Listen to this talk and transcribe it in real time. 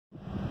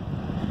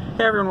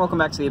Hey everyone, welcome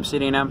back to the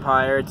Obsidian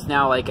Empire. It's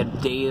now like a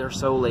day or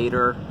so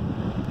later.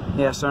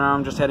 Yeah, so now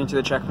I'm just heading to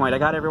the checkpoint. I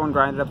got everyone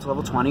grinded up to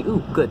level 20.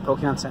 Ooh, good.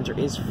 Pokemon Center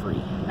is free.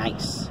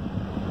 Nice.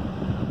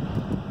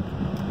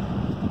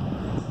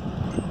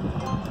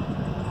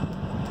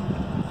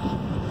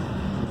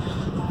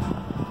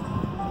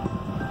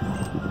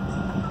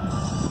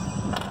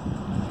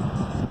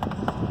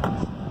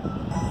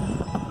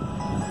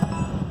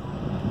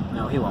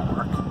 No, he won't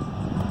work.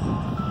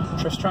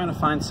 Just trying to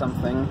find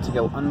something to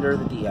go under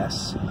the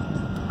DS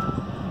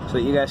so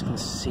that you guys can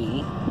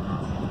see.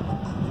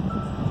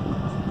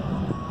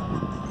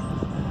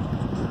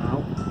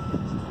 Nope.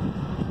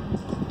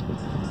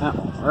 That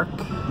won't work.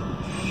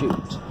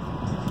 Shoot.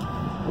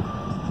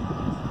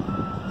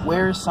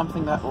 Where is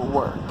something that will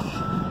work?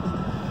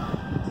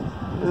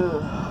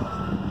 Ugh.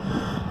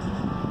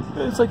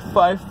 It's like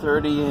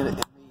 5:30 in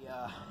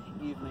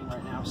the evening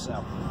right now,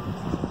 so.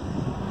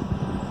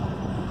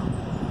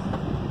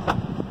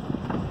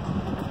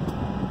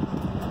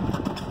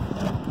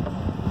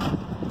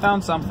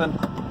 Found something.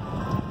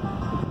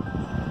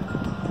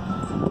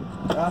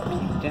 Dropping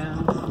you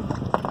down.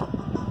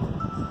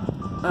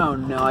 Oh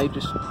no,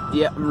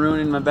 I'm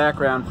ruining my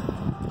background.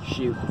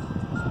 Shoot.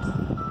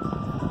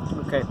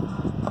 Okay.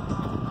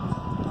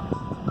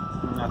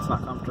 That's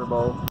not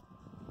comfortable.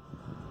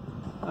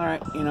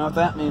 Alright, you know what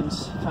that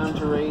means. Time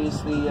to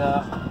raise the,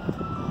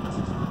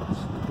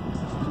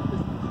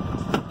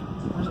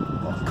 where's the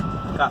book?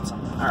 Got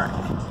something. Alright.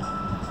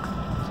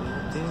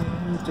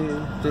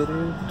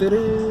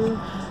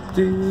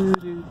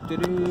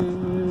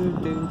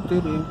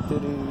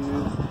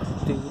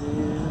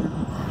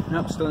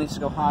 Nope, still needs to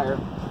go higher.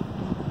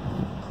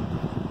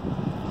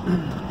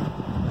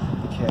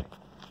 Okay.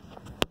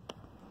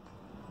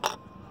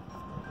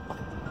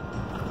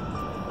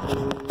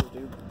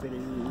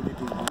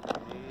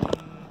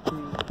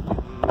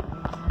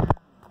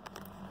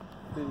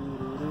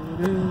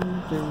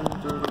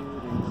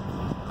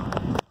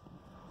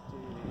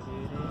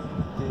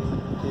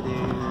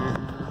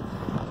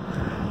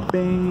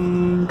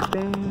 Bang,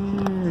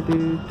 bang,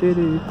 do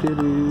do do do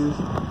do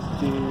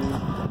do.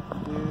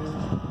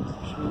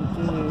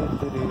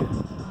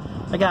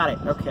 I got it.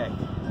 Okay.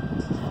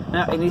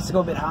 Now it needs to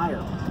go a bit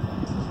higher,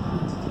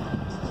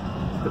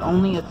 but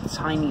only a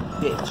tiny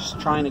bit. Just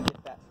trying to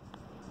get that.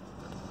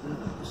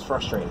 It's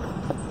frustrating.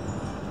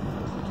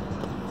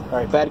 All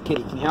right, Bad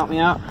Kitty, can you help me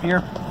out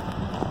here?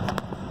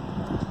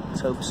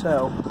 Let's hope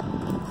so.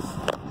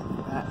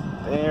 That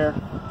there.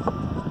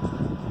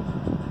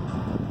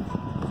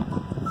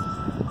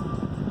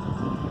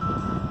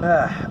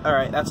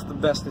 Alright, that's the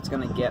best it's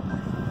gonna get,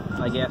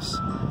 I guess.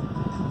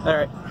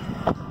 Alright.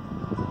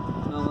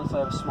 Unless I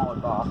have a smaller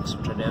box,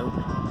 which I don't.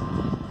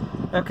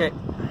 Okay.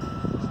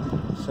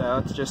 So,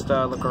 let's just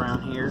look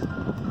around here.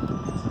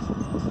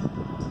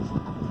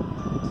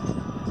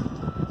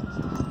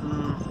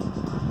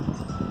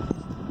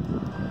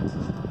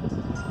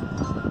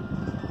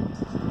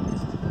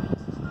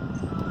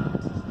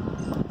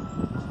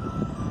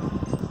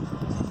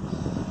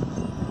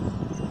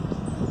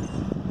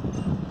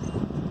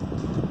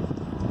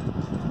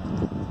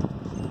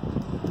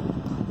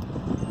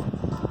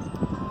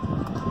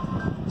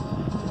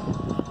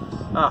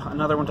 Ah,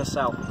 another one to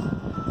sell.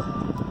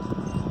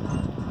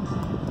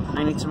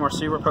 I need some more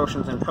super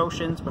potions and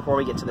potions before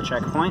we get to the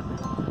checkpoint.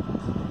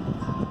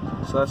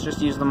 So let's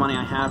just use the money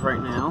I have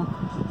right now.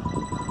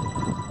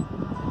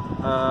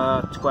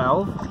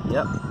 12.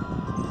 Yep.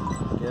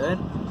 Good.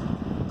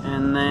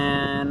 And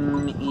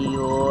then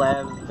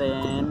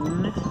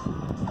 11.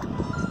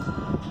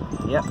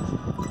 Yep.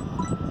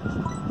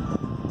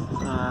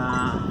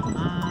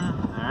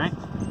 Alright.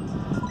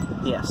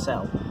 Yeah,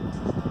 sell.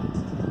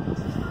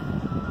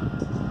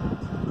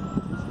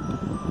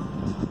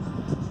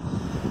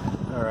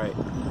 Alright,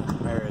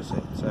 where is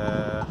it?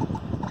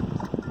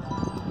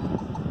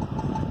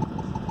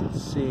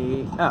 Let's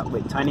see. Oh,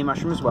 wait, tiny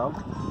mushroom as well.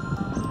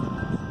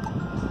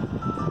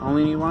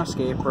 Only need one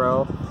escape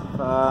row.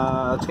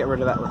 Let's get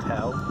rid of that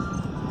repel.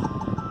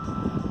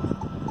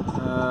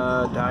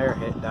 Dire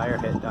hit, dire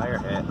hit, dire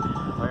hit.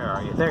 Where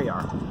are you? There you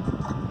are.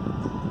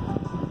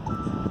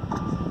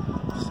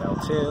 Sell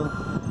 2.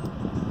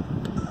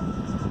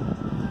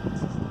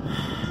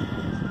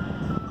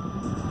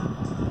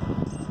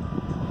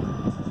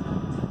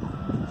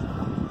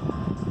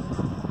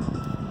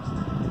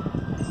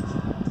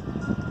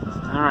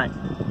 Alright.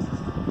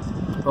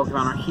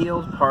 Pokemon are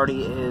healed.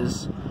 Party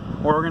is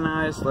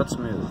organized. Let's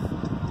move.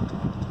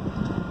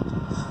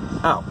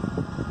 Oh.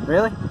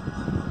 Really?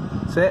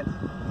 That's it?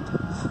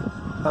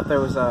 Thought there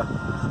was a,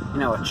 you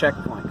know, a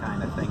checkpoint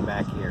kind of thing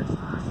back here.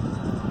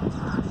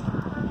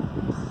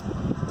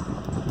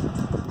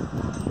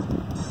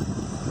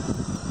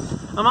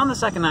 I'm on the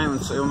second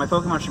island, so my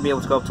Pokemon should be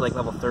able to go up to like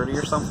level 30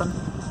 or something.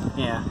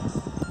 Yeah.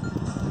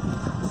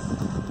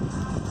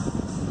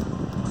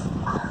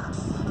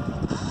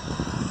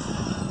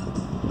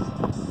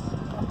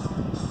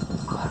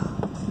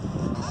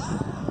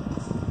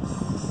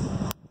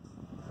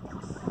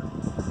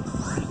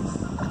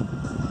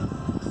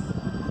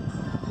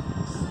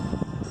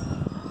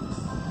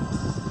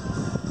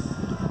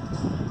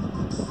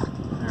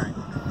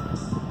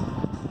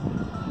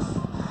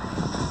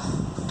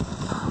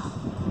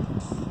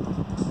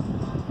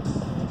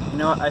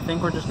 know what? I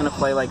think we're just gonna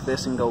play like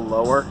this and go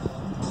lower.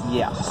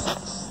 Yeah.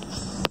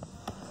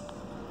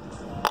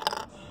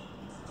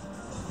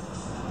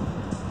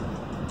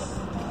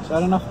 Is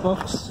that enough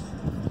books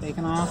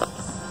taken off?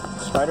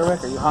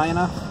 Spiderwick, are you high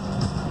enough?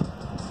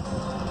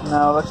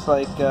 No, looks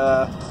like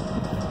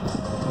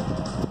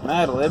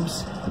Mad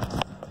Libs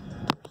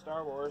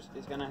Star Wars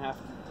is gonna have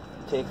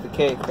to take the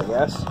cake, I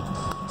guess.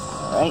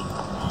 Alright.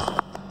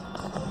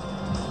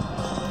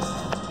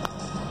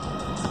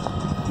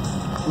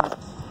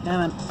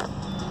 Come on.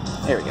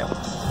 There we go.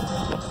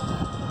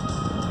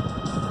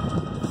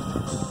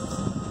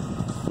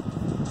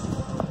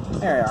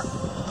 There we are.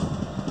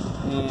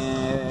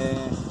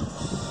 And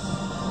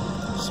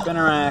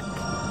spinner rack.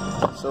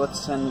 So let's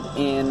send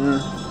in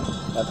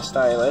the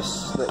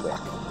stylus, Litwick.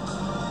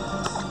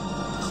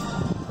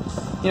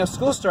 You know,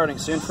 school's starting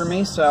soon for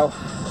me, so,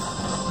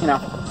 you know,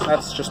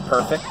 that's just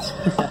perfect.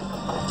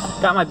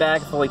 Got my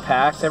bag fully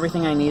packed,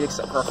 everything I need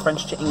except for a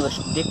French to English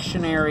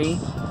dictionary.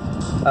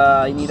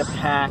 I need a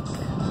pack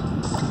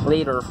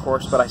later, of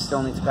course, but I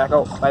still need to pack.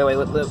 Oh, by the way,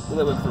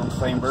 Litwick through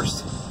Flame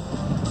Burst.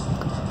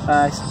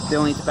 I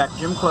still need to pack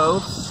gym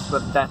clothes,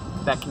 but that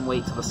can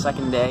wait till the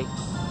second day.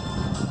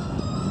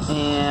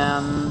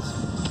 And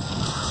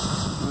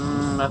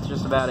that's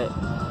just about it.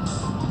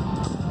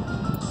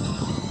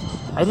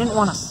 I didn't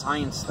want a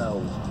science,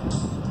 though.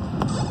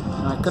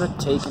 I could have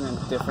taken a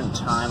different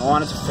time. I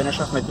wanted to finish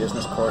off my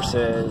business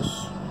courses.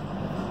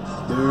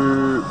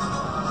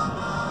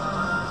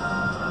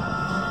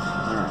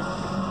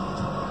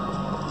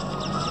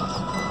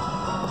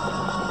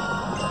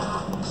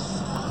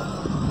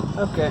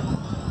 Okay.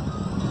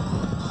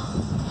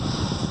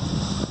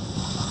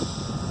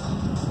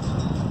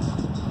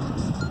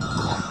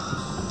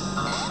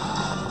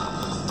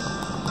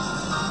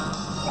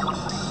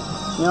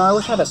 You know, I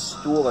wish I had a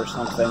stool or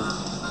something.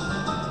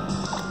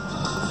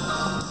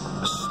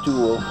 A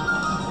stool.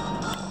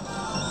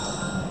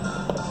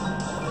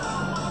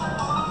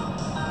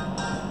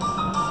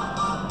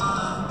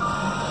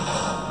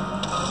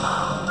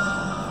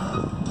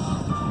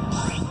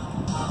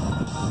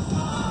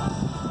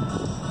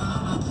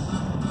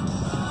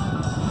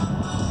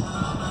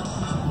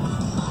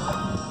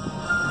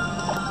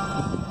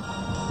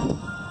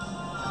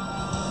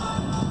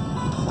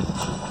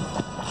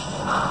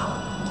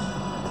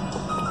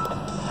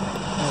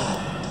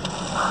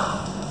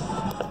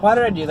 Why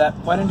did I do that?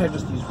 Why didn't I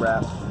just use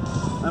wrap?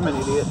 I'm an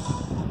idiot.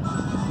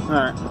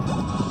 Alright.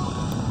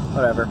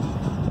 Whatever.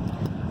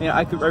 You know,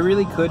 I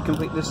really could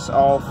complete this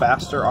all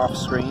faster off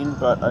screen,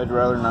 but I'd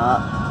rather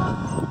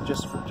not.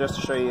 Just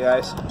to show you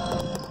guys.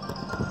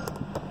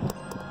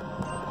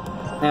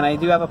 And I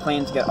do have a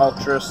plan to get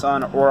Ultra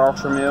Sun or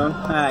Ultra Moon.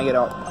 And I get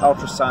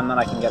Ultra Sun, then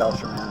I can get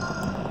Ultra Moon.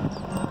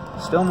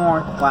 Still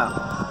more.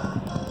 Wow.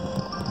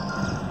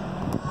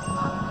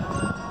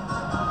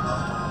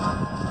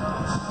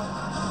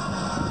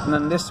 And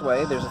then this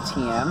way, there's a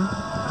TM.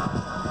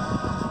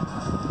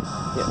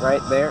 Get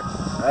right there.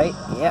 Right?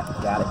 Yep,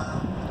 got it.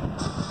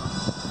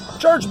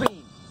 Charge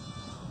Beam!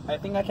 I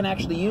think I can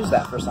actually use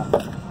that for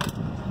something.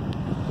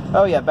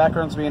 Oh yeah,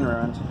 background's being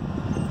ruined.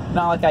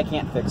 Not like I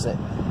can't fix it.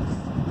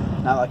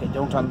 Not like I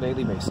don't on a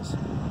daily basis.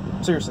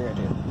 Seriously, I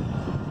do.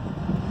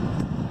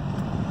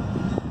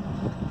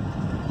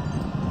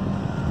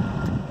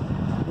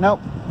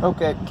 Nope.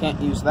 Okay,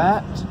 can't use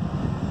that.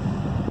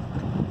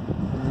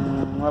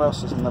 What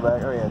else is in the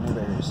bag? Oh yeah, new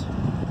berries.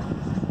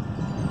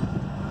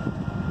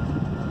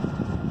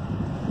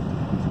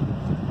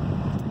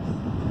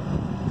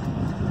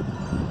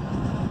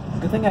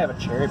 Good thing I have a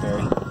cherry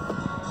berry.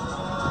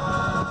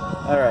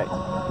 Alright.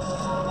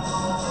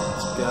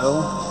 Let's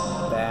go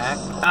back.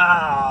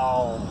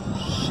 Ow!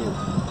 Shoot.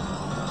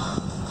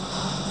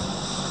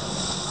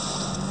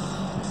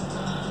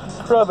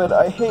 Grubbin,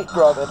 I hate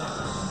Grubbin.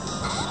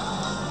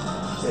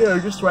 Yeah,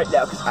 just right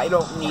now, because I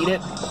don't need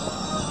it.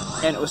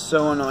 And it was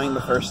so annoying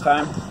the first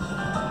time.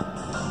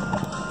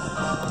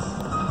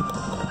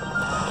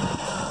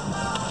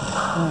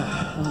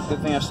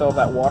 Good thing I still have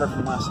that water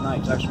from last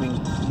night. It's actually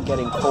been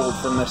getting cold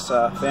from this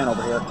fan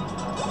over here.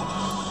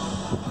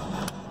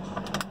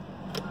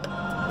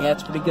 Yeah,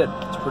 it's pretty good.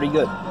 It's pretty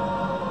good.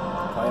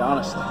 Quite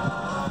honestly.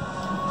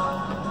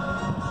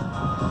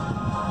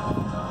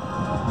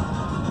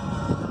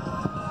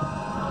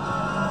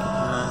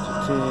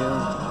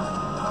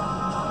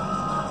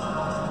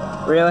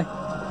 Really?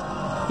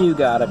 You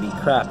gotta be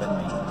crapping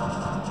me.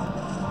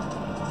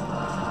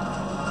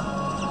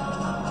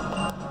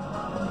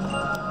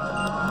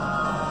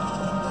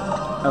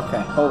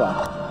 Okay, hold on.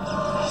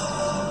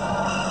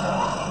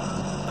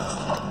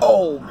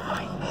 Oh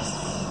my.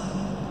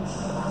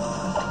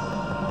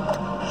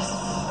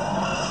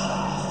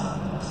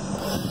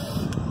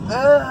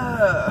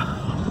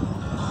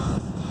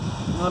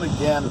 Not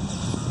again.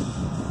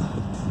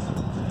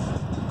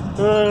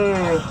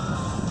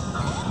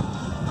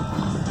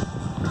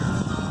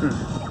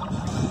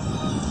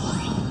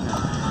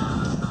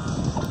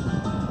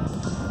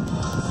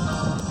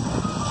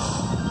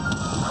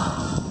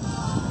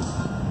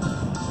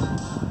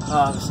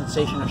 Oh, the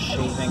sensation of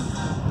shaving.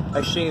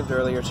 I shaved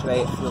earlier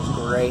today, it feels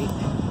great.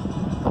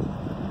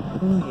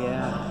 Ooh,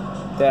 yeah.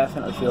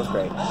 Definitely feels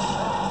great.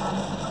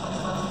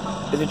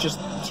 Is it just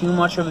too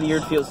much of the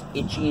ear feels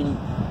itchy and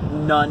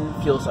none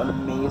feels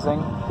amazing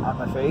on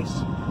my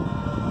face?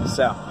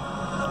 So,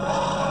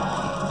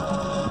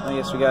 I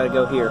guess we gotta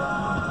go here.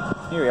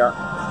 Here we are.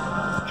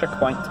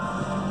 Checkpoint.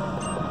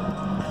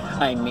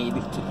 I made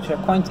it to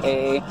checkpoint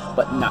A,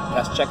 but not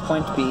past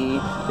checkpoint B.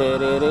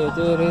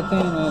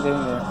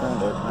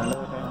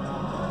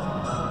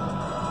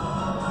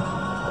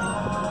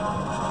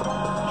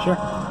 Sure.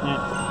 Yeah.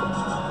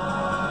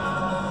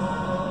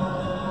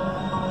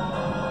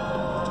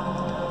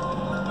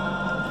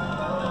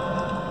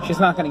 She's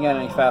not going to get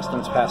any fast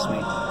ones past me.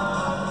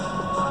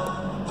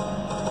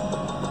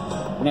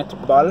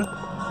 Netball.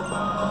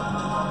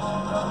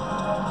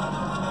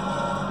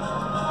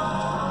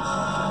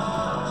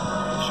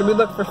 Should we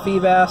look for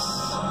Feebas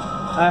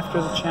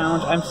after the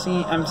challenge?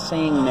 I'm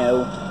saying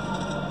no.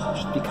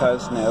 Just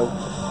because no.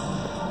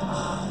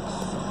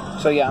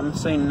 So yeah, I'm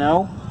saying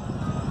no.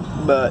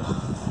 But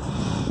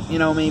you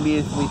know, maybe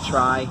if we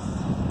try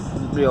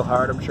real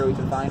hard, I'm sure we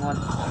can find one.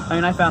 I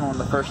mean, I found one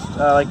the first,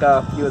 like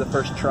a few of the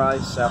first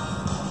tries, so.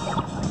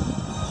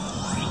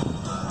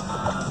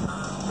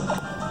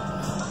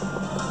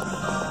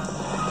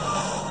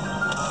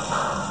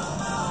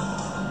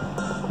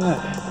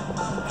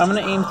 I'm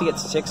gonna aim to get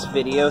 6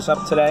 videos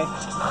up today,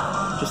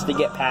 just to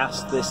get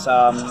past this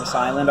this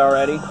island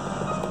already,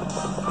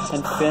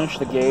 and finish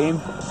the game.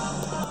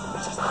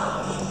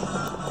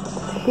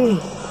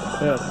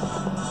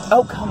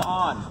 Oh, come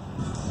on!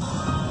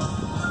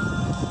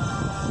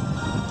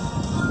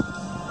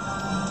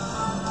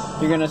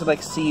 You're gonna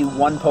like see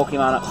one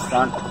Pokemon up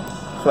front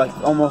for like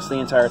almost the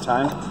entire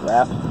time.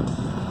 Crap.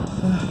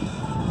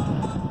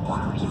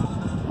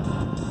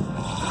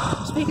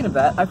 Speaking of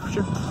that, I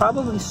should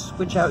probably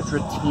switch out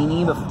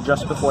Dratini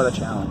just before the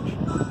challenge.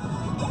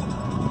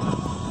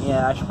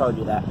 Yeah, I should probably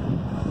do that.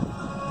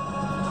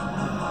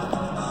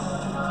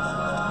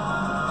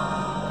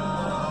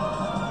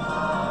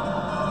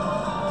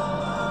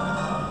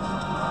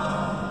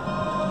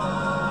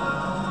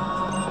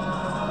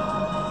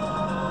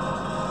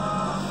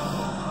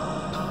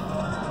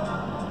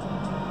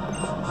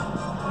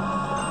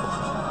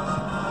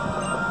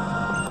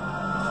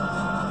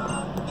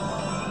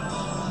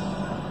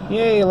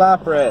 Yay,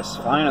 Lapras,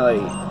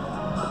 finally.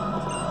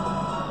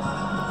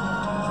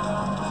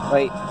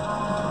 Wait,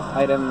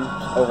 item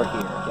over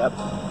here, yep.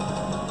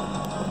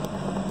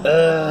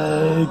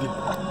 Ugh.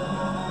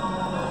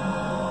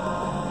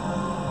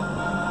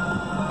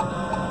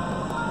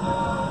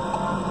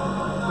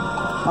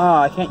 Oh,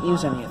 I can't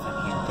use any of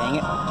them here, dang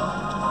it.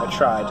 I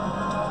tried.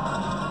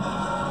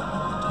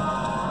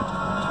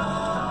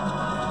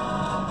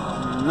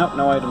 Nope,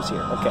 no items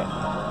here, okay.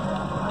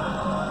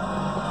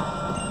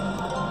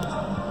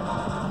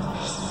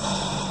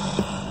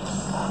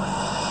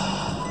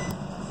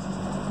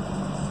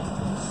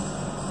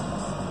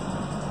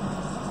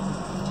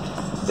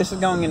 This is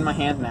going in my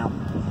hand now.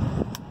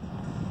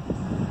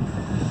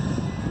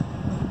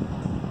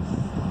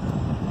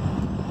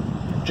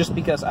 Just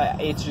because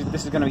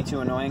this is going to be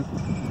too annoying.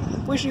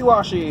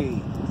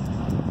 Wishy-washy!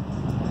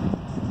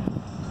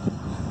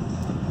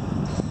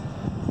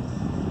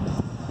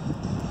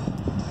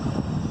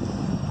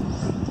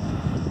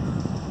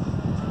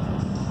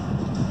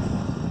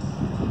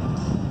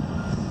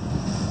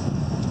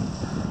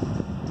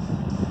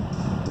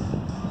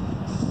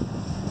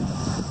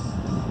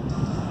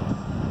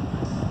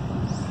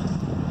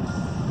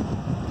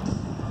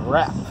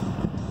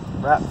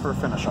 Wrap for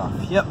finish off.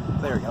 Yep,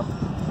 there we go.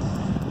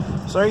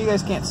 Sorry you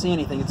guys can't see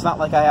anything. It's not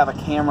like I have a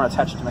camera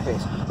attached to my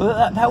face.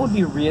 But that would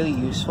be really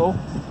useful.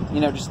 You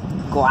know, just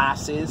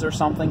glasses or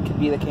something could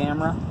be the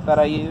camera that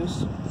I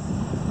use.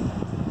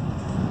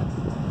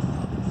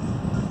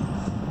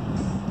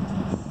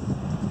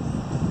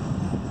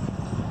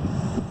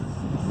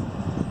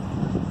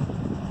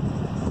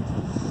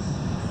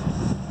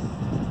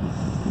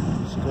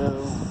 Let's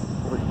go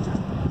over here.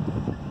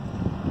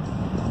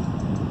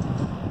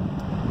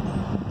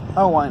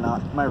 Oh, why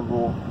not? My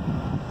rule.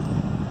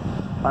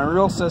 My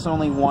rule says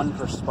only one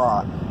per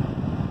spot.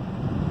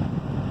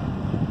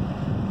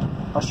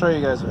 I'll show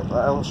you guys.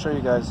 I'll show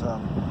you guys.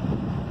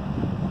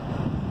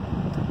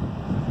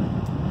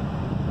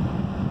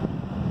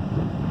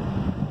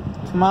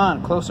 Come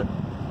on, closer.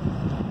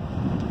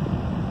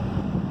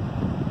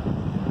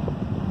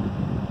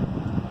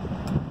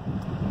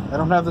 I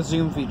don't have the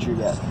zoom feature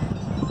yet.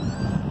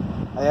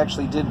 I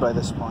actually did by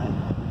this point.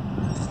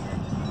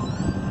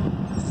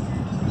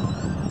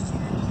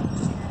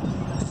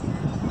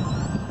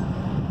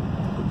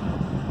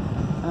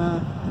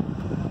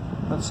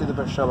 Let's see the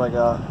best shot I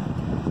got.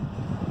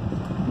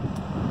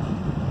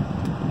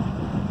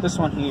 This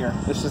one here.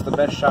 This is the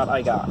best shot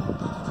I got.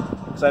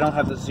 Because I don't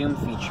have the zoom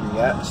feature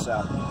yet,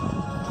 so.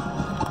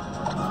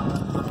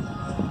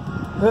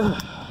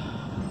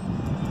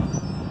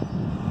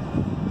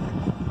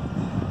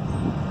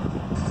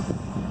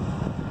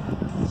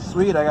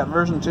 Sweet, I got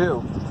version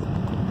 2.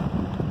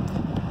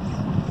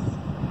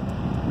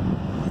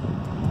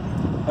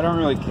 I don't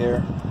really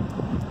care.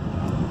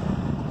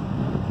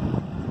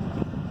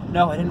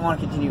 No, I didn't want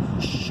to continue.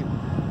 Shoot.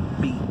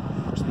 B.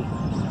 Press B.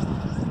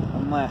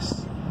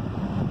 Unless...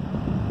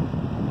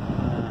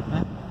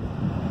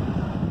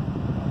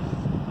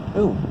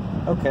 Ooh,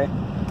 okay.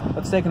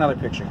 Let's take another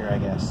picture here, I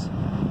guess.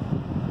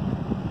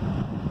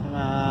 Come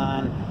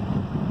on.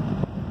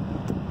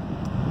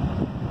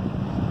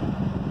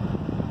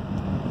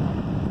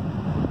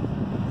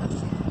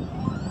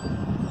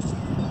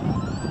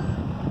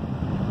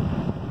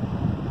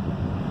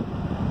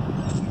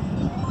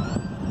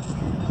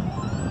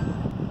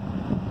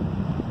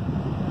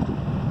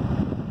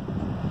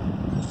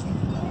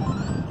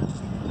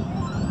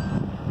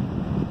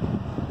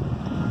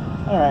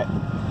 Alright.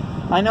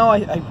 I know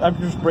I'm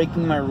just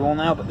breaking my rule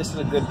now, but this is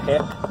a good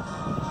pick.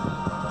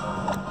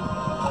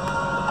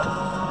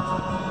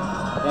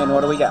 And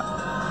what do we got?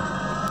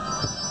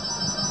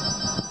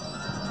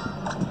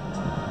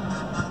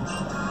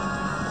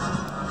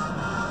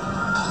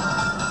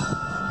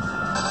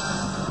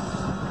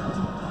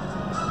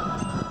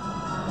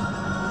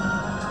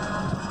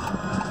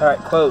 Alright,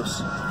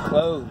 close.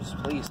 Close.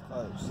 Please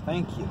close.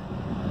 Thank you.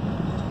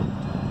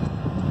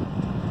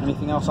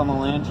 Anything else on the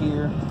land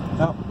here?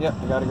 Oh, yep,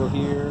 I gotta go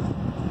here.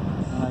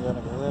 And I gotta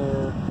go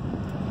there.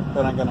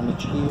 Then I gotta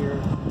meet you here.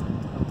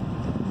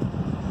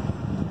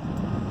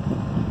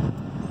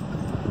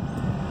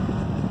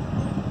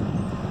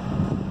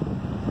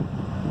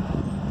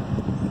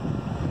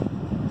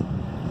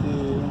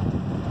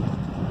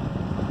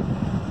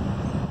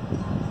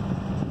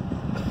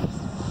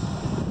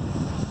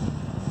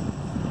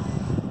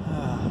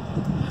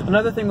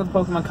 Another thing with the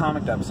Pokemon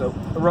Comic Dub, so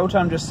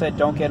Rotom just said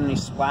don't get any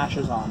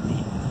splashes on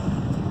me.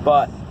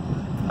 But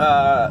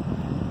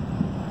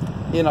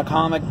in a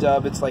comic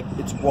dub, it's like,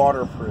 it's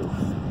waterproof.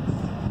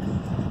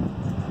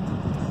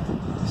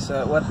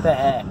 So what the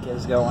heck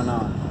is going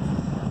on?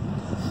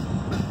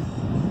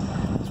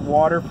 It's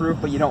waterproof,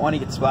 but you don't want to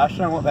get splashed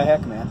on? What the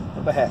heck, man?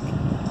 What the heck?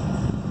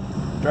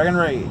 Dragon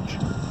Rage.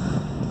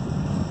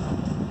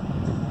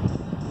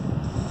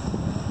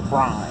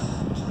 Prime.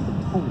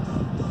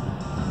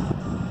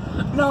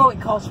 No,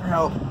 it calls for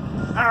help.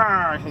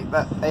 Ah, I hate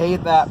that. I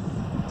hate that.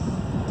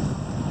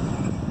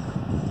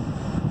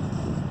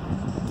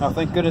 Oh,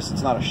 thank goodness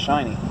it's not a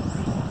shiny.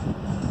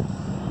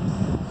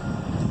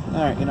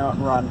 Alright, you know what?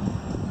 Run.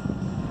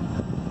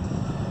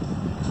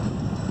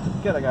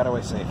 Good, I got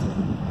away safely.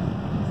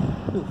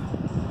 Whew.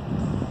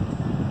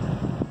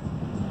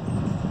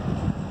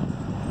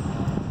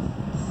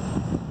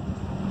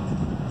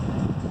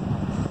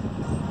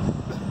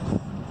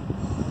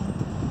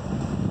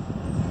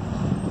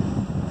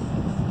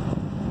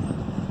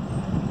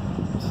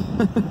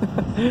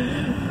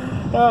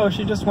 Oh,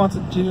 she just wants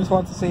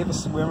to save a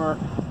swimmer.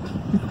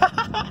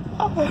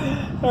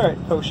 Alright,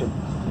 potion.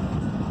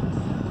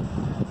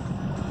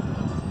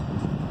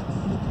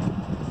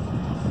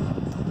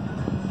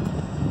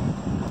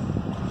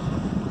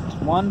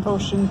 One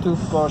potion, two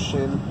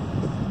potion.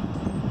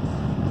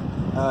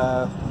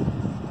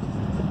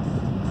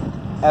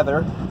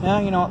 Ether. Yeah,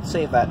 you know what?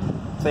 Save that.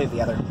 Save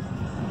the Ether.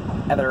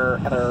 Ether.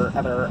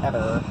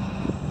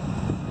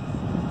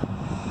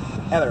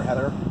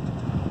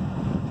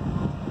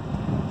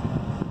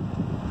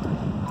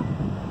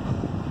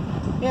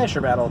 Yeah,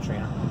 sure, Battle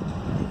Trainer.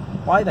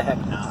 Why the heck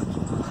not?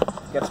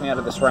 Gets me out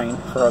of this rain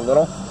for a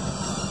little.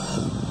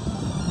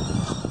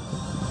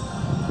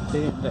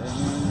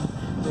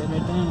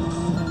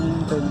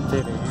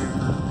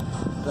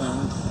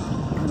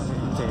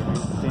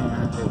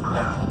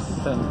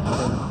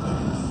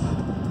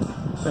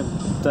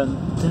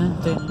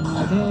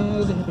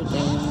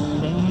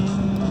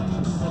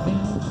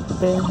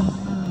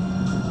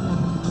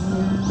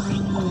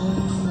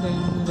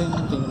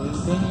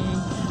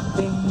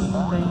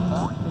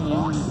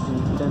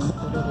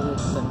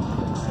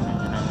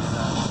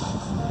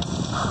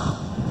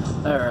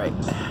 Alright,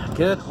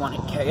 good,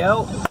 1-hit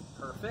KO,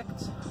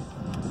 perfect.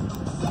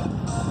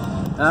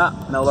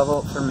 Ah, no level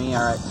up for me,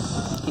 alright.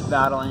 Keep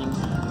battling.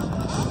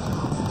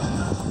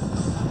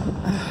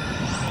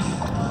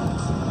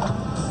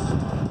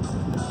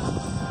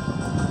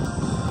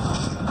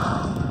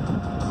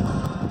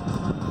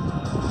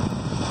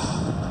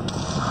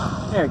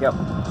 There we go.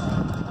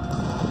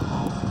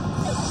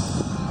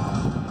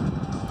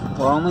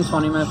 We're only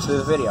 20 minutes through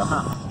the video,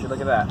 huh? Would you look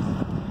at that?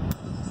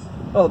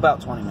 Well,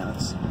 about 20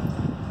 minutes.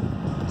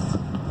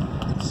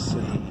 Let's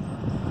see.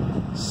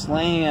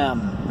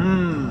 Slam.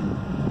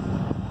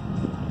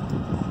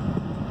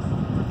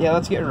 Yeah,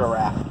 let's get rid of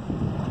Wrap.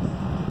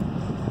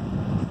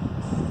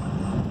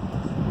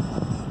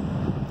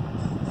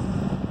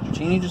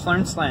 Dratini just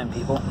learned Slam,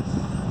 people.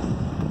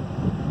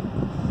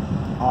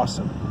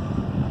 Awesome.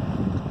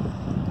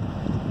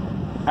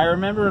 I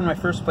remember in my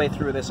first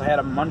playthrough of this, I had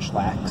a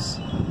Munchlax.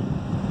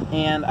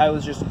 And I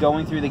was just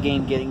going through the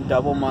game getting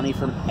double money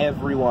from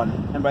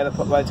everyone. And by the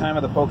time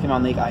of the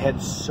Pokemon League, I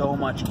had so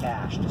much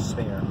cash to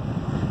spare.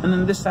 And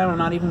then this time I'm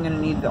not even going to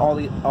need all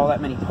that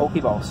many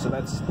Pokeballs, so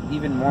that's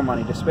even more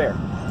money to spare.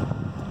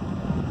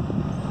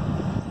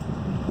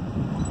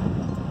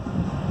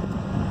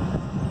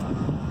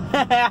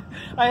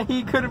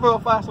 He couldn't pull a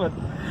fast one.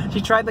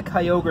 She tried the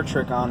Kyogre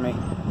trick on me.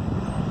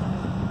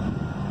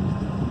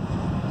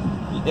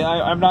 Yeah,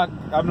 I'm not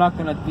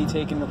gonna be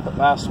taking the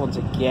last ones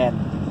again.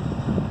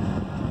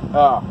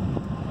 Oh.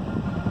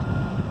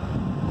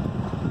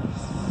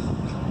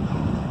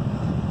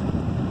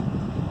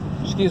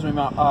 Excuse me,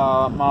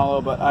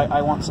 Malo, but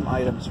I want some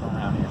items from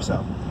around here,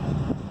 so.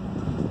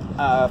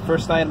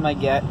 First item I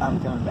get, I'm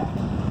coming back.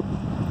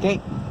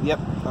 Okay, yep,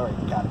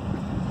 alright, got it.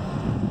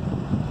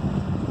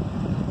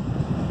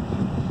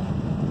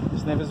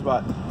 Sniff his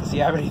butt. Does he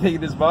have anything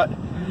in his butt?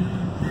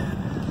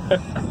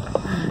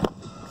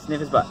 Sniff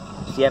his butt.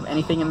 Does he have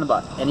anything in the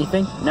butt?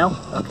 Anything? No?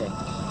 Okay.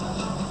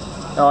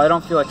 Oh, I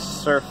don't feel like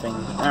surfing.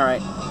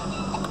 Alright.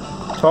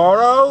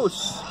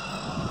 Tauros!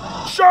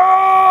 Charge!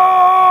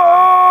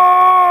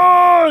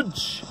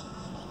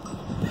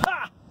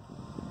 Ha!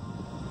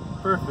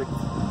 Perfect.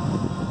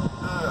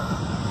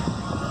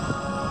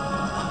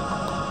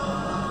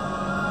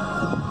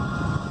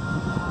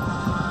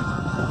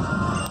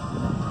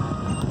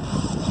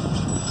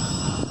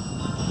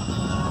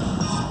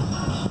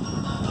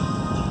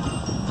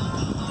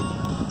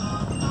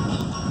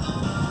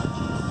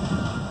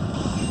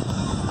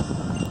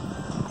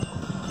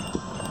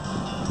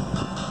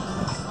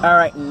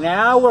 Alright,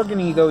 now we're going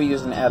to go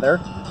use an Ether,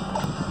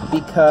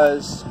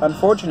 because,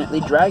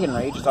 unfortunately, Dragon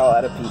Rage is all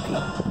out of PP.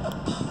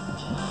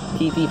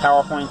 PP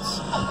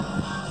PowerPoints.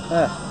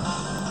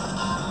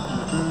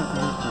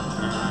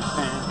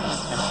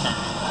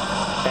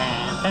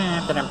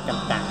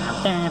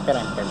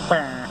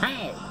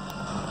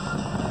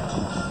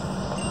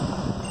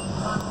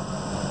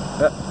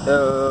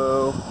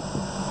 Uh-oh.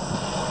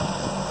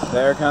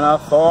 They're gonna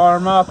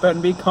form up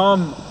and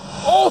become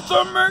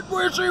ultimate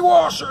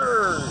wishy-washy!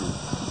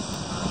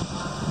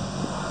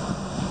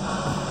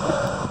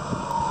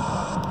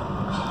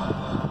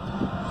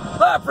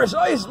 Lapras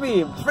Ice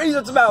Beam! Freeze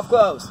its mouth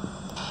closed!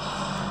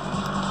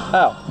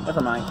 Oh,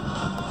 never mind.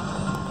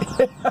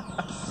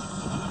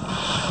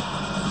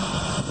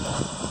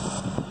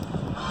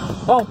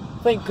 Oh,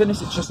 thank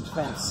goodness it's just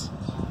defense.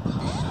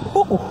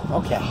 Ooh,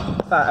 okay.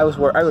 I was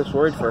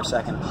worried for a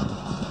second.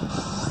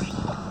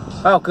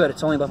 Oh, good,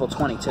 it's only level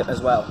 20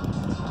 as well.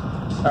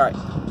 Alright,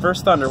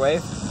 first Thunder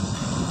Wave.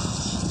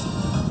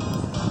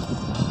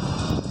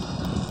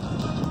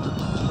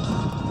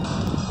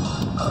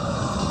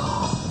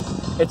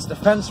 Its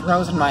defense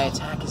rose and my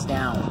attack is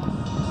down.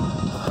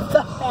 What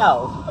the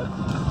hell?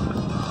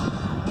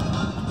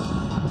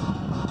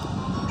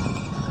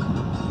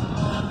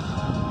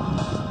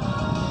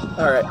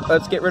 Alright,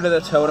 let's get rid of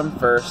the totem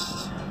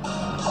first.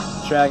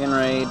 Dragon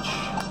Rage,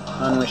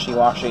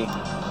 Unwishy-Washy.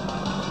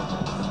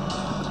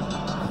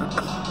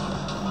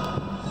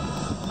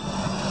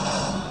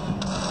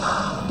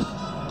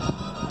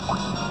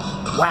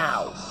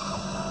 Wow!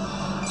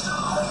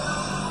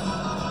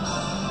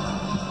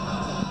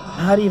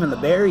 Not even the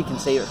berry can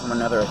save it from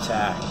another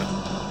attack.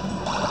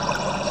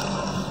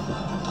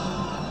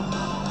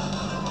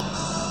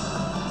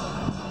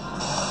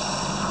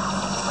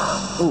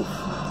 Oof.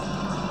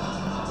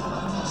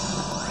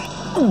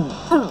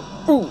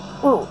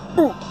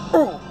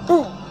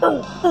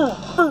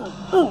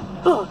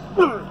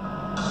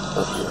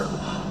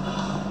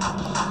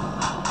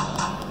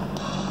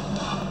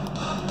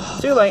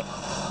 Too late.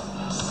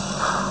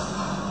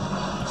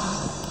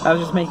 I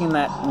was just making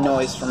that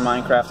noise from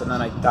Minecraft and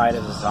then I died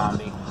as a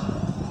zombie.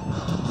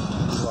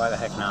 Why the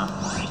heck not?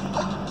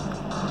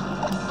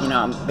 You know,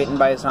 I'm bitten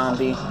by a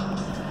zombie.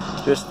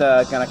 Just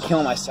gonna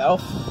kill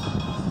myself.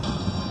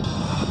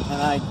 And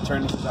then I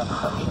turn into a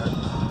zombie.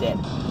 Dead.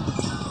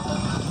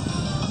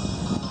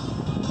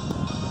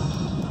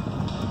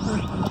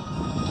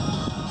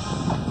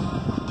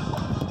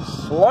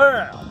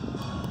 Slam!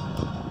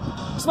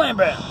 Slam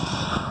bam!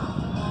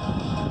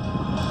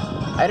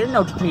 I didn't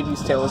know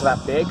Dratini's tail was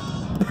that big.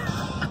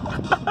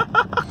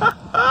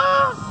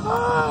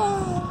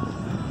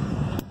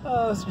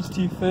 Oh, this was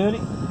too funny.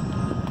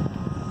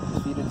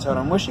 Defeated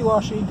Totem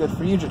Wishy-Washy. Good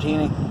for you,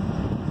 Dratini.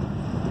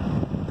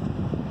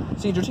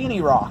 See,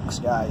 Dratini rocks,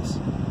 guys.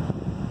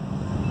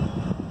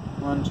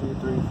 1, 2,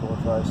 3, 4,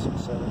 5,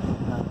 6, 7,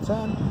 8, 9,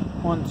 10.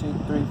 1, 2,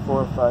 3,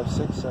 4, 5,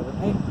 6, 7,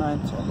 8, 9,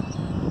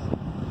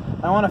 10.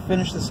 I want to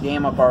finish this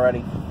game up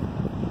already.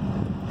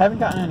 Haven't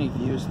gotten any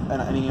views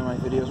on any of my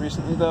videos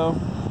recently, though.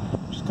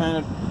 Just kind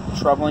of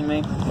troubling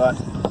me, but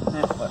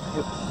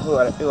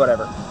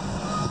whatever.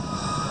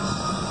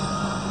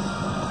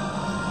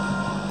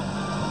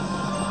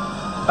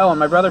 Oh, and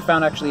my brother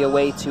found actually a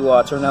way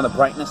to turn down the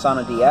brightness on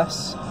a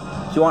DS.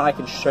 If you want, I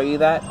can show you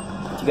that.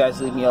 If you guys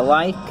leave me a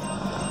like,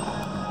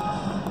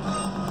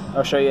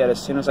 I'll show you that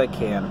as soon as I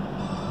can.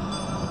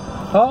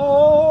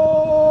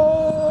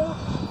 Oh!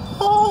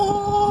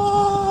 Oh!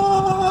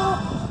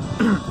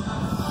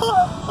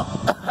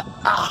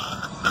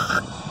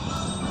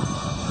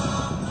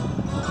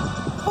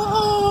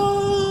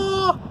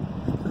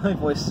 My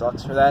voice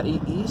sucks for that. He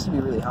used to be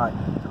really high.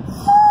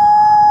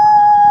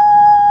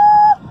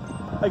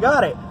 I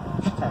got it!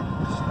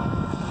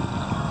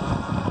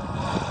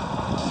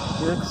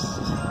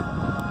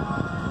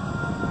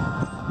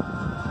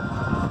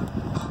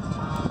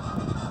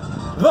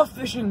 The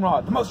fishing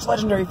rod! The most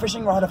legendary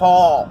fishing rod of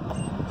all!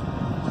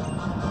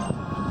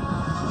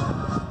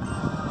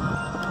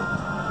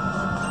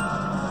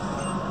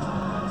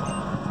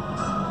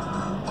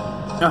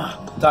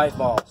 Dive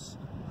balls.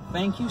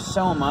 Thank you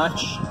so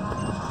much.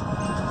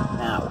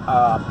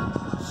 Now,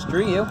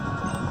 screw you.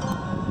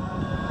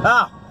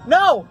 Ah,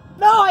 no!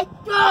 No, I...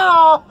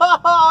 Oh,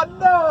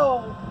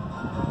 no!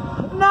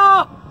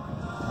 No!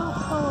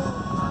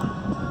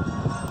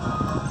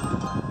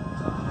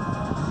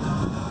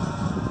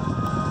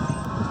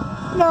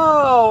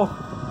 No!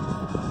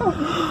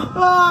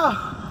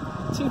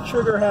 Ah, too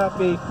trigger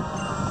happy.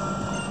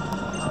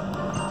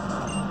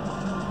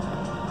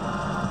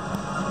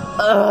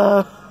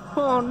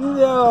 Oh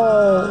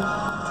no!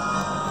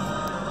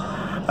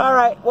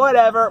 Alright,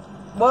 whatever.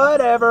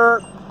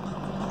 Whatever.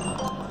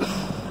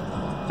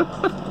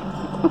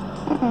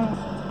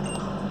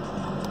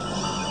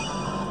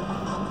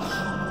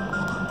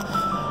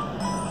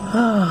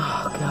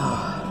 Oh,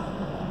 God.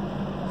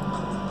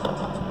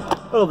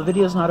 Oh, the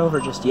video's not over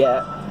just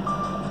yet.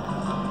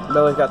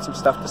 Though we've got some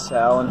stuff to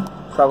sell and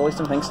probably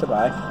some things to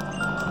buy.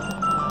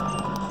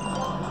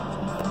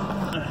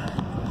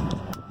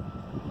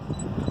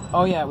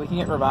 Oh yeah, we can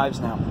get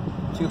revives now.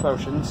 2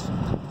 potions.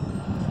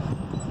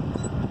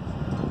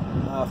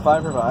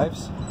 5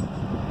 revives.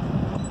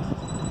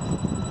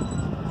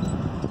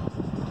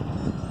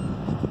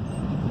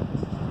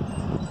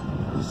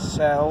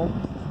 Sell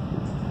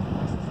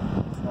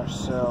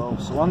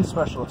ourselves 1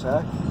 special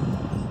attack.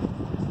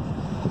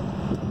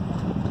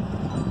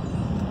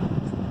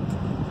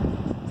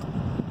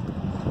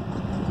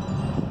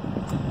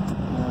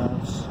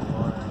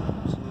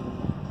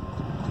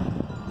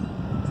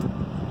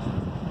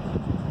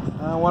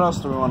 What else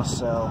do we want to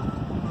sell?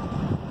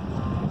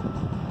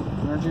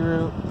 Energy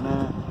root?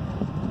 Nah.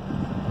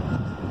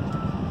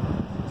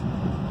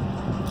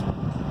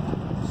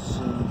 Let's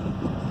see.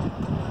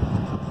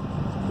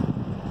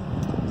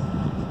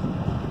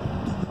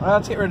 Well,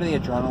 let's get rid of the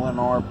adrenaline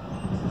orb.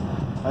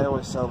 I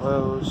always sell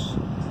those.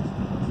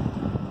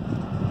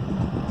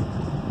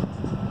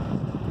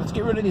 Let's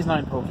get rid of these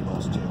 9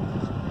 Pokeballs too.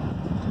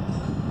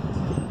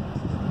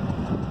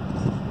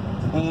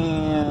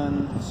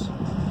 And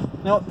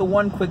no, the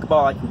 1 quick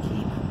ball I can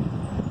keep.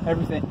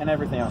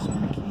 Everything else I'm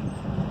gonna keep.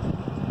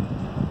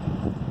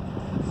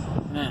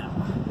 Now,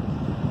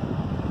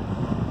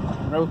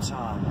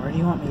 Rotom, where do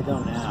you want me to go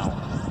now?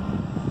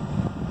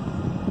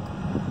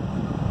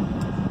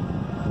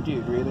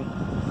 Dude, really?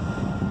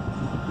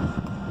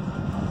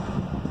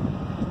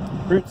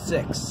 Route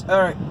 6.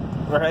 Alright,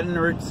 we're heading to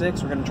Route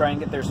 6. We're gonna try and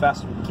get there as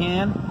fast as we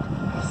can.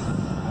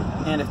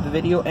 And if the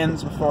video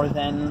ends before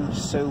then,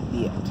 so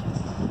be it.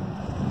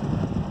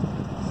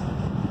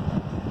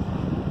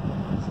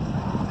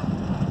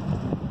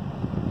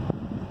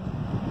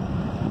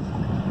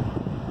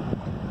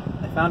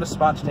 Found a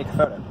spot to take a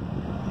photo.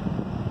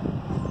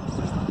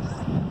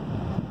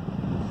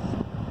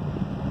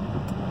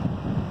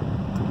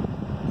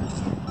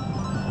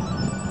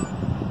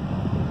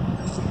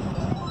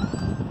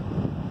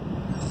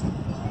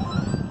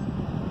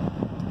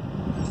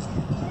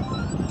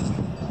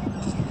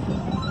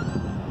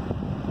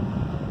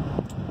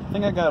 I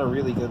think I got a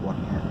really good one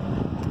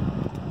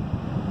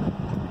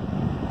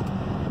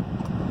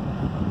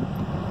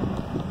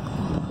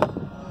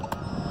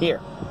here.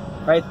 Here.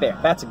 Right there.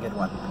 That's a good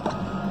one.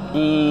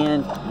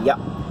 And, yep.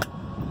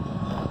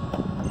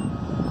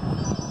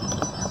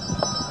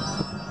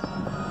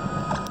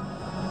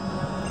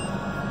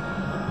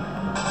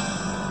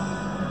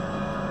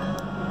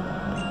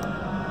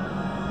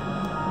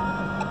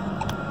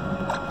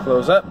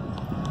 Close up.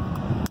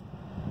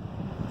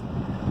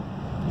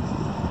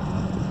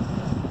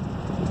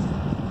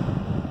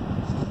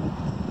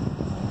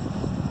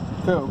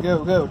 Go,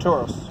 go, go,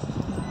 Tauros.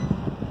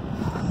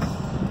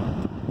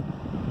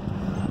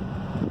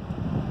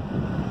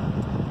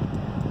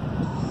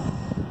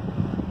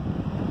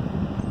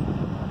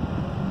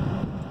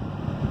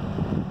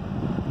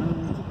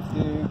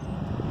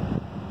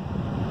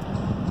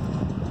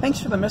 Thanks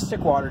for the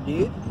Mystic Water,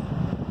 dude.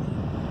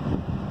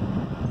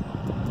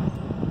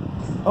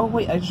 Oh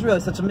wait, I just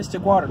realized that's a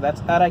Mystic Water.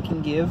 That I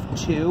can give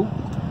to 2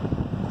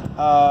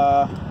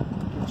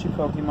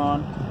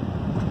 Pokemon.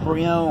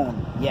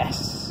 Brion,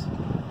 yes.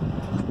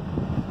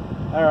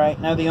 Alright,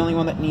 now the only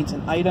one that needs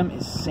an item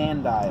is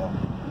Sandile.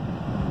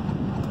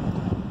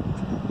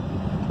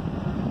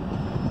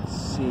 Let's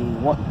see,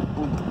 what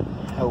would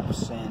help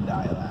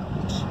Sandile out?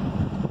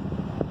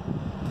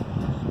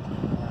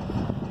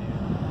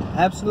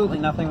 Absolutely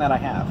nothing that I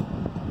have.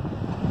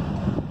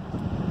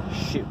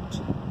 Shoot.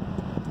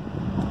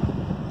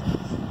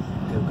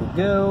 Go, go,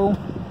 go.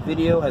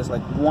 Video has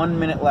like 1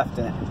 minute left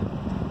in it.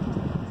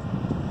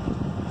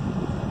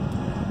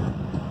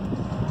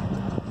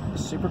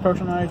 Super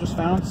potion that I just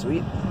found.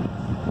 Sweet.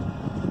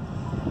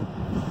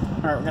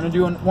 Alright, we're going to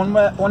do one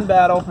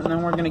battle, and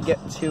then we're going to get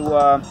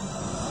to...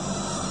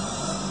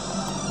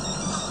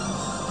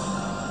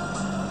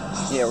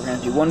 yeah, we're going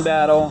to do 1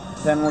 battle,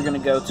 then we're going to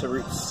go to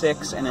Route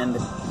 6 and end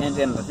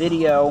the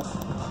video.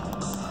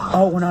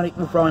 Oh, we're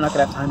probably not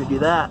going to have time to do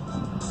that.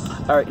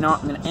 Alright, you know what?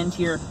 I'm going to end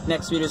here.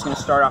 Next video is going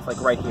to start off like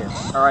right here.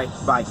 Alright,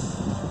 bye.